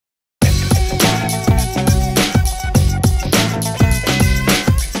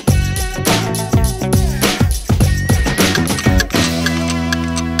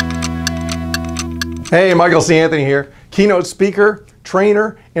Hey, Michael C.Anthony here, keynote speaker,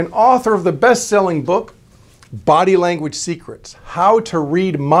 trainer, and author of the best-selling book, Body Language Secrets: How to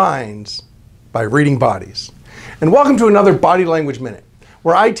Read Minds by Reading Bodies. And welcome to another Body Language Minute,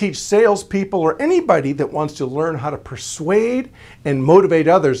 where I teach salespeople or anybody that wants to learn how to persuade and motivate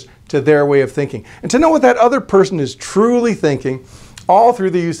others to their way of thinking, and to know what that other person is truly thinking, all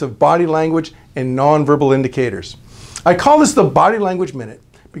through the use of body language and nonverbal indicators. I call this the Body Language Minute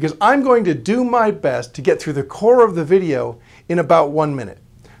because I'm going to do my best to get through the core of the video in about 1 minute.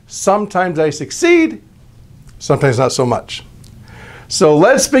 Sometimes I succeed, sometimes not so much. So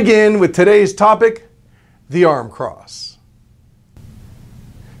let's begin with today's topic, the arm cross.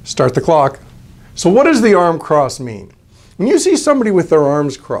 Start the clock. So what does the arm cross mean? When you see somebody with their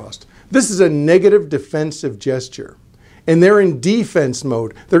arms crossed, this is a negative defensive gesture. And they're in defense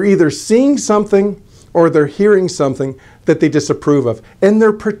mode. They're either seeing something or they're hearing something that they disapprove of, and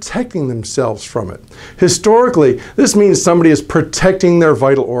they're protecting themselves from it. Historically, this means somebody is protecting their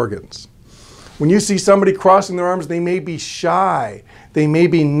vital organs. When you see somebody crossing their arms, they may be shy, they may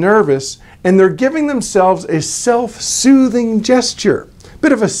be nervous, and they're giving themselves a self-soothing gesture.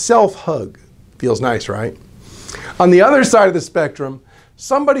 Bit of a self-hug. Feels nice, right? On the other side of the spectrum,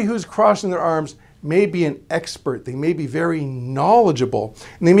 somebody who's crossing their arms may be an expert, they may be very knowledgeable,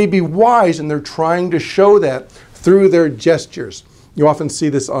 and they may be wise, and they're trying to show that through their gestures. You often see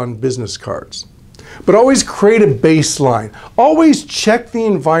this on business cards. But always create a baseline. Always check the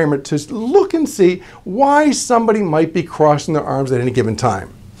environment to look and see why somebody might be crossing their arms at any given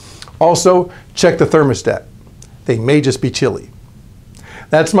time. Also, check the thermostat. They may just be chilly.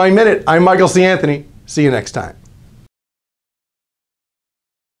 That's my minute. I'm Michael C. Anthony. See you next time.